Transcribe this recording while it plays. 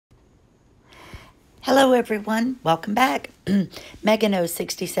Hello, everyone. Welcome back. Meghan owes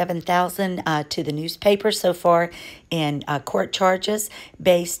 $67,000 to the newspaper so far in court charges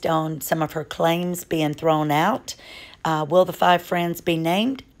based on some of her claims being thrown out. Will the five friends be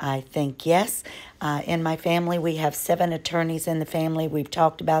named? I think yes. In my family, we have 7 attorneys in the family. We've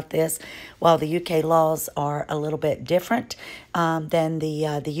talked about this. While the UK laws are a little bit different than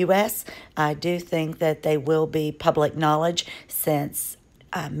the US, I do think that they will be public knowledge since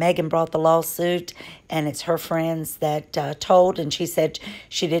Meghan brought the lawsuit, and it's her friends that told, and she said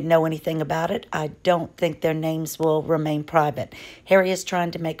she didn't know anything about it. I don't think their names will remain private. Harry is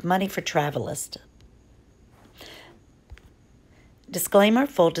trying to make money for Travelist. Disclaimer,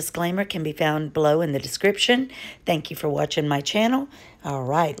 full disclaimer can be found below in the description. Thank you for watching my channel. All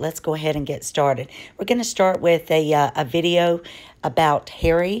right, let's go ahead and get started. We're going to start with a video about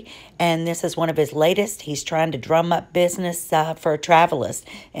Harry, and this is one of his latest. He's trying to drum up business for Travelist,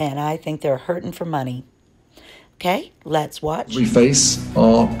 and I think they're hurting for money. Okay, let's watch. We face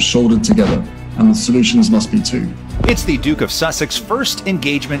are shouldered together, and the solutions must be too. It's the Duke of Sussex' first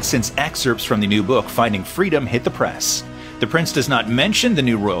engagement since excerpts from the new book, Finding Freedom, hit the press. The prince does not mention the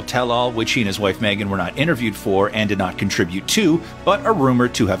new royal tell-all, which he and his wife Meghan were not interviewed for and did not contribute to, but are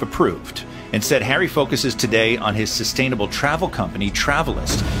rumored to have approved. Instead, Harry focuses today on his sustainable travel company,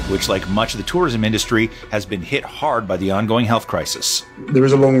 Travalyst, which, like much of the tourism industry, has been hit hard by the ongoing health crisis. There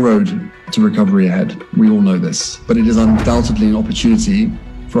is a long road to recovery ahead. We all know this, but it is undoubtedly an opportunity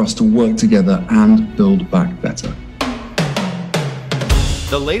for us to work together and build back better.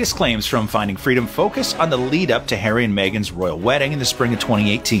 The latest claims from Finding Freedom focus on the lead-up to Harry and Meghan's royal wedding in the spring of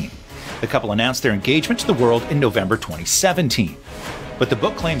 2018. The couple announced their engagement to the world in November 2017. But the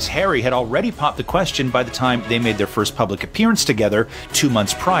book claims Harry had already popped the question by the time they made their first public appearance together 2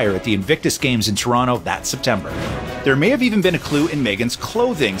 months prior at the Invictus Games in Toronto that September. There may have even been a clue in Meghan's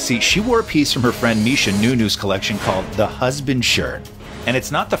clothing. See, she wore a piece from her friend Misha Nunu's collection called the Husband Shirt. And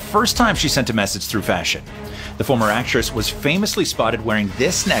it's not the first time she sent a message through fashion. The former actress was famously spotted wearing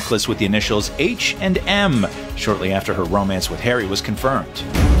this necklace with the initials H and M shortly after her romance with Harry was confirmed.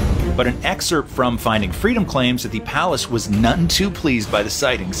 But an excerpt from Finding Freedom claims that the palace was none too pleased by the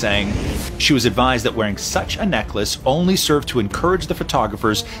sighting, saying she was advised that wearing such a necklace only served to encourage the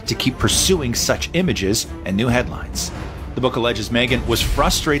photographers to keep pursuing such images and new headlines. The book alleges Meghan was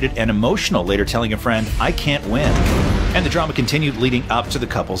frustrated and emotional, later telling a friend, "I can't win." And the drama continued leading up to the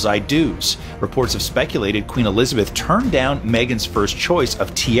couple's I-dos. Reports have speculated Queen Elizabeth turned down Meghan's first choice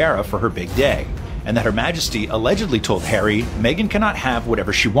of tiara for her big day, and that Her Majesty allegedly told Harry, Meghan cannot have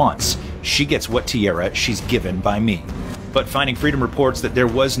whatever she wants. She gets what tiara she's given by me. But Finding Freedom reports that there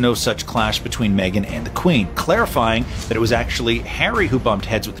was no such clash between Meghan and the Queen, clarifying that it was actually Harry who bumped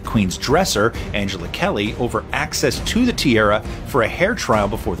heads with the Queen's dresser, Angela Kelly, over access to the tiara for a hair trial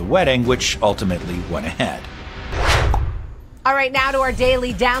before the wedding, which ultimately went ahead. All right, now to our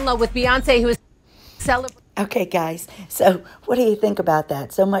daily download with Beyonce, who is celebrating. Okay, guys, so what do you think about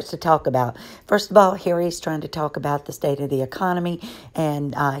that? So much to talk about. First of all, Harry's trying to talk about the state of the economy,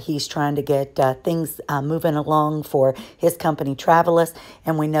 and he's trying to get things moving along for his company, Travelist,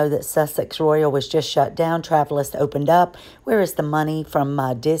 and we know that Sussex Royal was just shut down. Travelist opened up. Where is the money from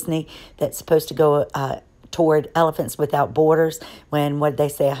Disney that's supposed to go toward Elephants Without Borders, when, what did they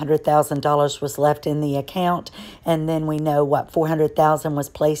say, $100,000 was left in the account, and then we know what, $400,000 was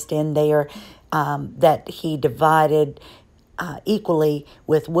placed in there that he divided equally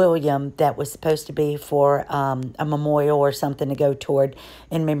with William, that was supposed to be for a memorial or something to go toward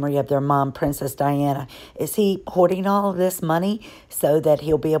in memory of their mom, Princess Diana. Is he hoarding all of this money so that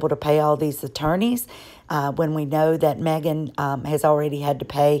he'll be able to pay all these attorneys? When we know that Meghan has already had to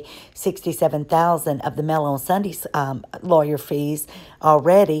pay $67,000 of the Mellow Sunday's lawyer fees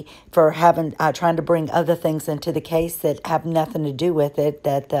already for having trying to bring other things into the case that have nothing to do with it,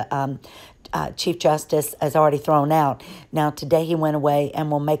 that the Chief Justice has already thrown out. Now, today he went away and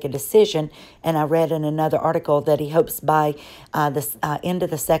will make a decision, and I read in another article that he hopes by the end of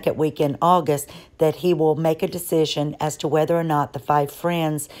the second week in August that he will make a decision as to whether or not the five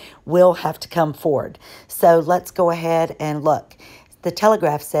friends will have to come forward. So let's go ahead and look. The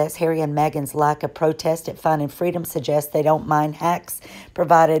Telegraph says Harry and Meghan's lack of protest at Finding Freedom suggests they don't mind hacks,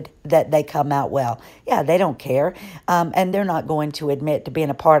 provided that they come out well. Yeah, they don't care, and they're not going to admit to being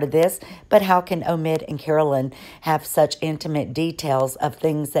a part of this, but how can Omid and Carolyn have such intimate details of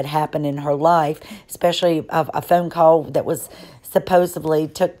things that happen in her life, especially of a phone call that was supposedly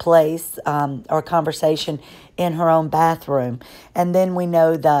took place or conversation in her own bathroom. And then we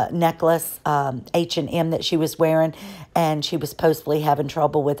know the necklace, H&M, that she was wearing, and she was supposedly having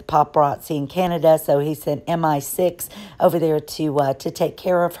trouble with paparazzi in Canada, so he sent MI6 over there to take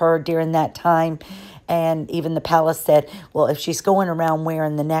care of her during that time. And even the palace said, well, if she's going around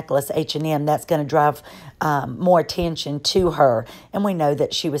wearing the necklace H&M, that's going to drive more attention to her. And we know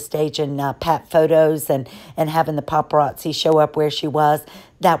that she was staging pat photos and having the paparazzi show up where she was.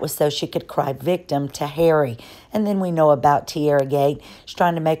 That was so she could cry victim to Harry. And then we know about Tiara Gate. She's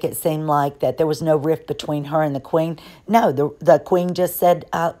trying to make it seem like that there was no rift between her and the Queen. No, the Queen just said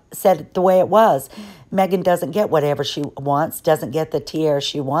it the way it was. Meghan doesn't get whatever she wants, doesn't get the tiara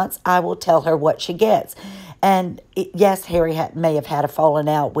she wants. I will tell her what she gets. And yes, Harry may have had a falling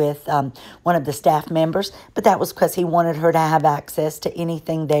out with one of the staff members, but that was because he wanted her to have access to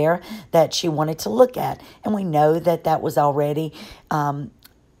anything there that she wanted to look at. And we know that that was already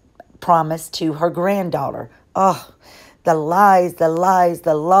promised to her granddaughter. Oh, the lies, the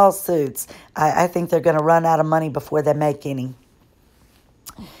lawsuits. I think they're going to run out of money before they make any.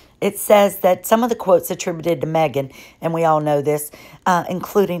 It says that some of the quotes attributed to Meghan, and we all know this,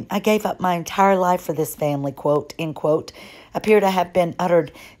 including, "I gave up my entire life for this family," quote, end quote, appear to have been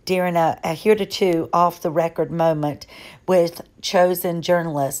uttered during a hitherto off-the-record moment with chosen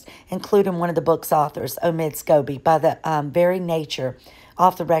journalists, including one of the book's authors, Omid Scobie. By the very nature,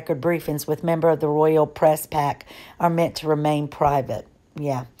 off-the-record briefings with members of the royal press pack are meant to remain private.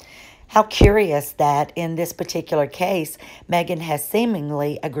 Yeah. How curious that in this particular case, Meghan has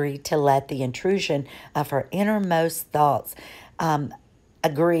seemingly agreed to let the intrusion of her innermost thoughts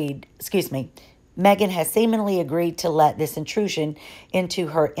Meghan has seemingly agreed to let this intrusion into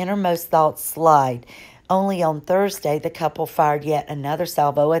her innermost thoughts slide. Only on Thursday, the couple fired yet another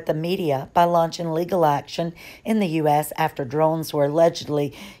salvo at the media by launching legal action in the U.S. after drones were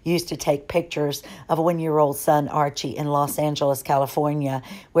allegedly used to take pictures of a one-year-old son, Archie, in Los Angeles, California,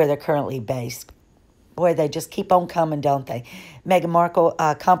 where they're currently based. Boy, they just keep on coming, don't they? Meghan Markle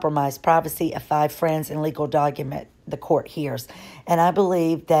compromised privacy of 5 friends in legal document the court hears. And I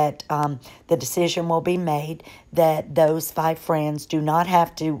believe that the decision will be made that those 5 friends do not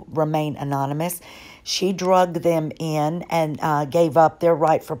have to remain anonymous. She drugged them in and gave up their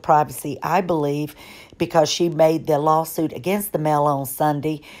right for privacy, I believe, because she made the lawsuit against the Mail on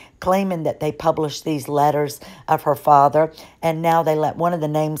Sunday, claiming that they published these letters of her father, and now they let one of the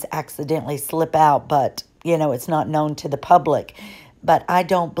names accidentally slip out, but, you know, it's not known to the public. But I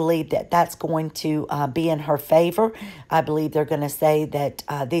don't believe that that's going to be in her favor. I believe they're going to say that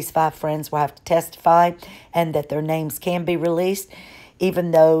these 5 friends will have to testify and that their names can be released.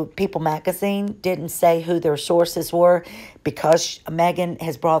 Even though People magazine didn't say who their sources were, because Meghan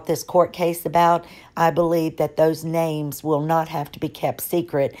has brought this court case about, I believe that those names will not have to be kept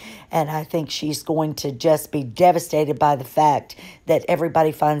secret. And I think she's going to just be devastated by the fact that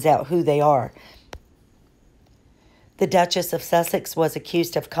everybody finds out who they are. The Duchess of Sussex was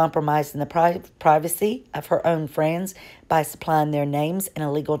accused of compromising the privacy of her own friends by supplying their names in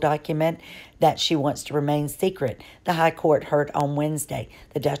a legal document that she wants to remain secret. The High Court heard on Wednesday.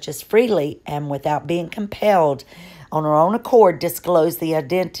 The Duchess freely and without being compelled, on her own accord, disclosed the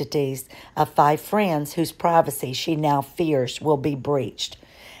identities of 5 friends whose privacy she now fears will be breached.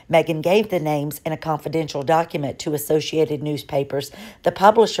 Meghan gave the names in a confidential document to Associated Newspapers, the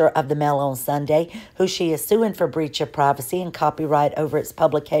publisher of the Mail on Sunday, who she is suing for breach of privacy and copyright over its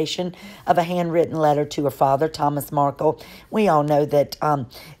publication of a handwritten letter to her father, Thomas Markle. We all know that,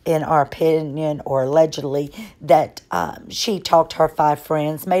 in our opinion, or allegedly, that she talked to her 5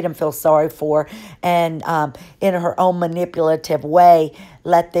 friends, made them feel sorry for her, and in her own manipulative way,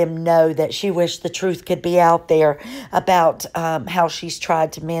 let them know that she wished the truth could be out there about how she's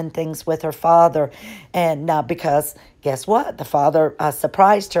tried to mend things with her father. And because, guess what? The father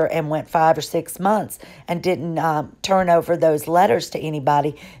surprised her and went 5 or 6 months and didn't turn over those letters to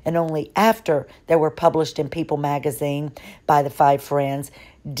anybody. And only after they were published in People magazine by the 5 friends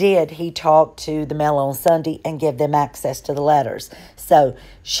did he talk to the Mail on Sunday and give them access to the letters. So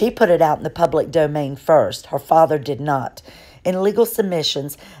she put it out in the public domain first. Her father did not. In legal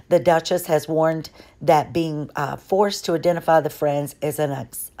submissions, the Duchess has warned that being forced to identify the friends is an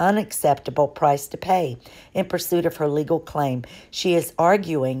unacceptable price to pay. In pursuit of her legal claim, she is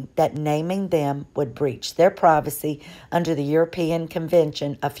arguing that naming them would breach their privacy under the European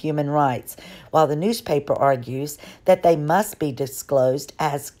Convention of Human Rights, while the newspaper argues that they must be disclosed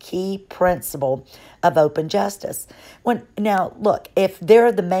as key principle of open justice. Now, look, if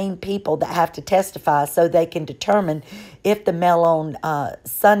they're the main people that have to testify so they can determine if the Mail on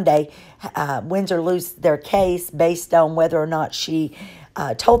Sunday Monday, wins or lose their case based on whether or not she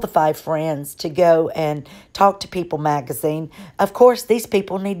told the 5 friends to go and talk to People magazine. Of course, these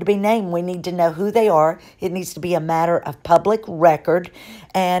people need to be named. We need to know who they are. It needs to be a matter of public record.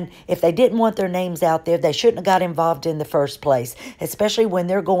 And if they didn't want their names out there, they shouldn't have got involved in the first place, especially when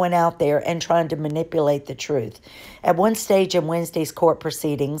they're going out there and trying to manipulate the truth. At one stage in Wednesday's court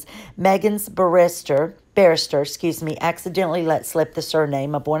proceedings, Meghan's barrister, accidentally let slip the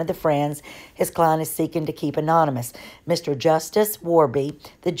surname of one of the friends his client is seeking to keep anonymous. Mr. Justice Warby,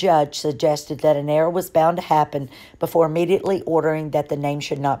 the judge, suggested that an error was bound to happen before immediately ordering that the name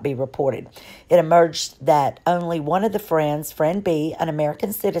should not be reported. It emerged that only one of the friends, friend B, an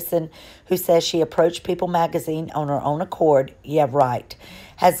American citizen who says she approached People magazine on her own accord, yeah, right,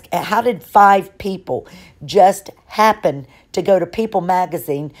 how did 5 people just happen to go to People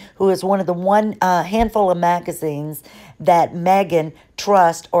magazine, who is one of the handful of magazines that Meghan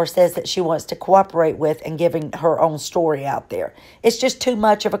trusts or says that she wants to cooperate with and giving her own story out there? It's just too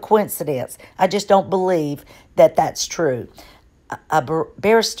much of a coincidence. I just don't believe that that's true. A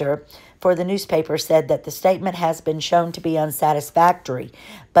barrister for the newspaper said that the statement has been shown to be unsatisfactory,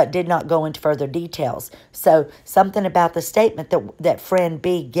 but did not go into further details. So something about the statement that friend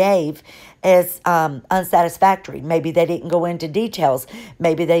B gave is unsatisfactory. Maybe they didn't go into details.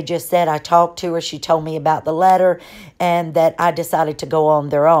 Maybe they just said, I talked to her, she told me about the letter, and that I decided to go on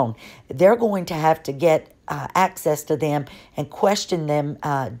their own. They're going to have to get access to them and question them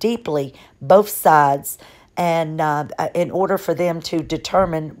deeply, both sides, and in order for them to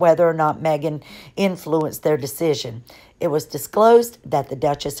determine whether or not Meghan influenced their decision. It was disclosed that the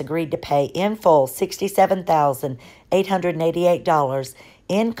Duchess agreed to pay in full $67,888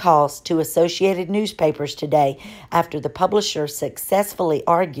 in costs to Associated Newspapers today after the publisher successfully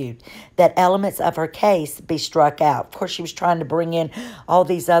argued that elements of her case be struck out. Of course, she was trying to bring in all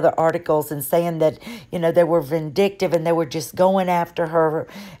these other articles and saying that, they were vindictive and they were just going after her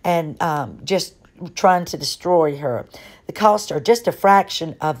and just trying to destroy her. The costs are just a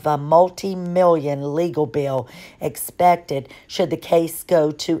fraction of the multi-million legal bill expected should the case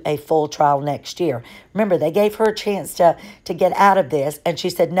go to a full trial next year. Remember, they gave her a chance to get out of this, and she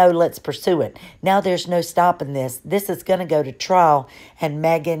said, no, let's pursue it. Now there's no stopping this. This is going to go to trial, and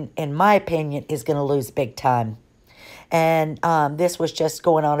Meghan, in my opinion, is going to lose big time. And this was just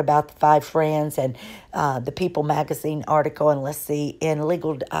going on about the 5 friends and the People magazine article. And let's see, in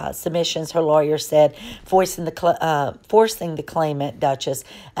legal submissions, her lawyer said, forcing the claimant, Duchess,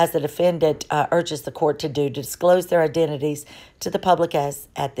 as the defendant urges the court to do, to disclose their identities to the public as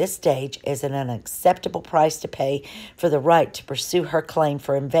at this stage is an unacceptable price to pay for the right to pursue her claim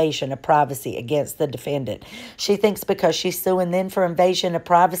for invasion of privacy against the defendant. She thinks because she's suing them for invasion of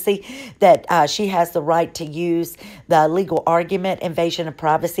privacy that she has the right to use the legal argument, invasion of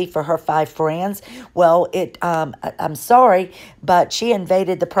privacy, for her 5 friends. Well, I'm sorry, but she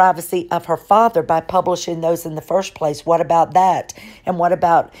invaded the privacy of her father by publishing those in the first place. What about that? And what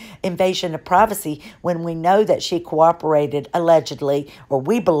about invasion of privacy when we know that she cooperated allegedly, or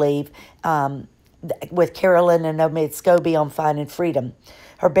we believe, with Carolyn and Omid Scobie on Finding Freedom?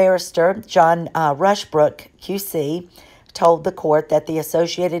 Her barrister, John Rushbrook, QC, told the court that the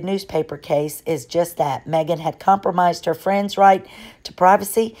Associated Newspaper case is just that. Meghan had compromised her friend's right to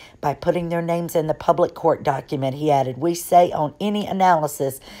privacy by putting their names in the public court document. He added, we say on any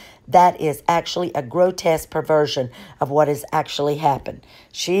analysis that is actually a grotesque perversion of what has actually happened.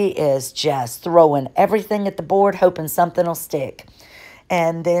 She is just throwing everything at the board, hoping something will stick.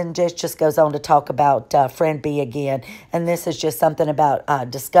 And then just goes on to talk about friend B again. And this is just something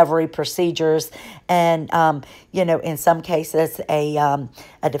about discovery procedures. And, in some cases, a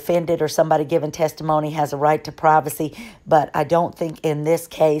defendant or somebody giving testimony has a right to privacy. But I don't think in this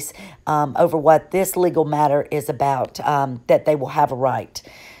case, over what this legal matter is about, that they will have a right.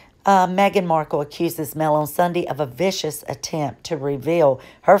 Meghan Markle accuses Mail on Sunday of a vicious attempt to reveal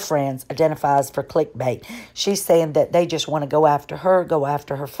her friends' identifiers for clickbait. She's saying that they just want to go after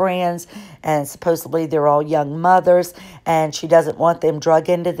her friends, and supposedly they're all young mothers, and she doesn't want them drug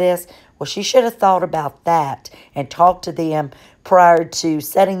into this. Well, she should have thought about that and talked to them prior to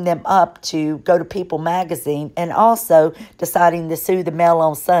setting them up to go to People magazine and also deciding to sue the Mail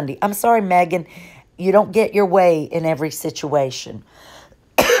on Sunday. I'm sorry, Meghan, you don't get your way in every situation.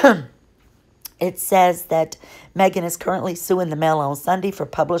 It says that Meghan is currently suing the Mail on Sunday for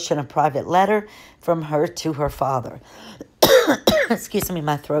publishing a private letter from her to her father. Excuse me,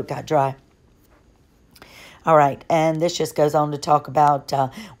 my throat got dry. All right, and this just goes on to talk about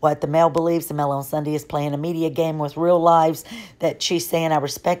what the Mail believes. The Mail on Sunday is playing a media game with real lives, that she's saying, I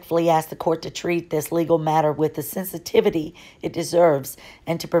respectfully ask the court to treat this legal matter with the sensitivity it deserves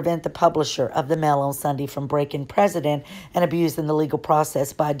and to prevent the publisher of the Mail on Sunday from breaking precedent and abusing the legal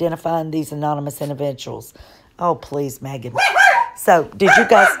process by identifying these anonymous individuals. Oh, please, Meghan. So, did you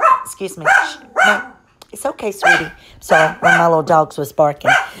guys... Excuse me. No. It's okay, sweetie. Sorry, one of my little dogs was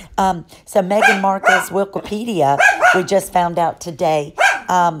barking. So Meghan Markle's Wikipedia, we just found out today,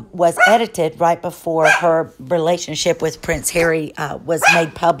 was edited right before her relationship with Prince Harry was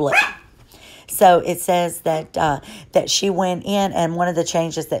made public. So it says that that she went in, and one of the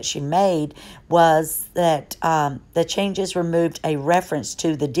changes that she made was that the changes removed a reference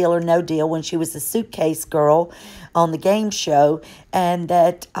to the Deal or No Deal when she was a suitcase girl on the game show, and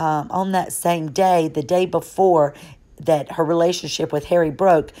that on that same day, the day before that her relationship with Harry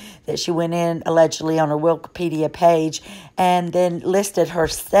broke, that she went in allegedly on her Wikipedia page and then listed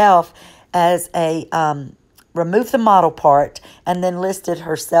herself as a... removed the model part and then listed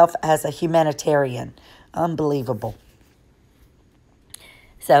herself as a humanitarian. Unbelievable.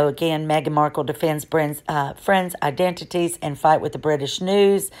 So again, Meghan Markle defends friends' identities and fight with the British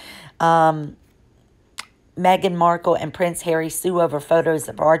news. Meghan Markle and Prince Harry sue over photos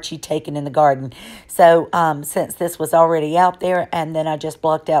of Archie taken in the garden. So since this was already out there, and then I just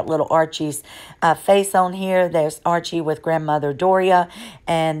blocked out little Archie's face on here, there's Archie with grandmother Doria,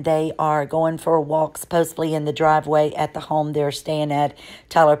 and they are going for a walk supposedly in the driveway at the home they're staying at,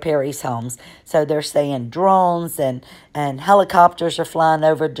 Tyler Perry's homes. So they're saying drones and helicopters are flying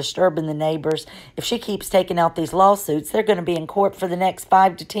over, disturbing the neighbors. If she keeps taking out these lawsuits, they're going to be in court for the next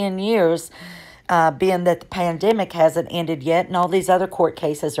 5 to 10 years. Being that the pandemic hasn't ended yet and all these other court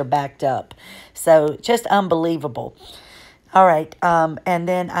cases are backed up. So just unbelievable. All right, and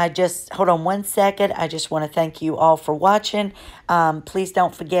then hold on one second. I just want to thank you all for watching. Please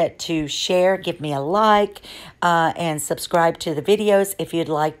don't forget to share, give me a like, and subscribe to the videos if you'd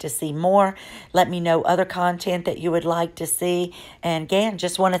like to see more. Let me know other content that you would like to see. And again,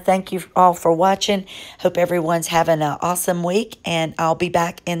 just want to thank you all for watching. Hope everyone's having an awesome week, and I'll be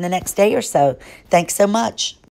back in the next day or so. Thanks so much.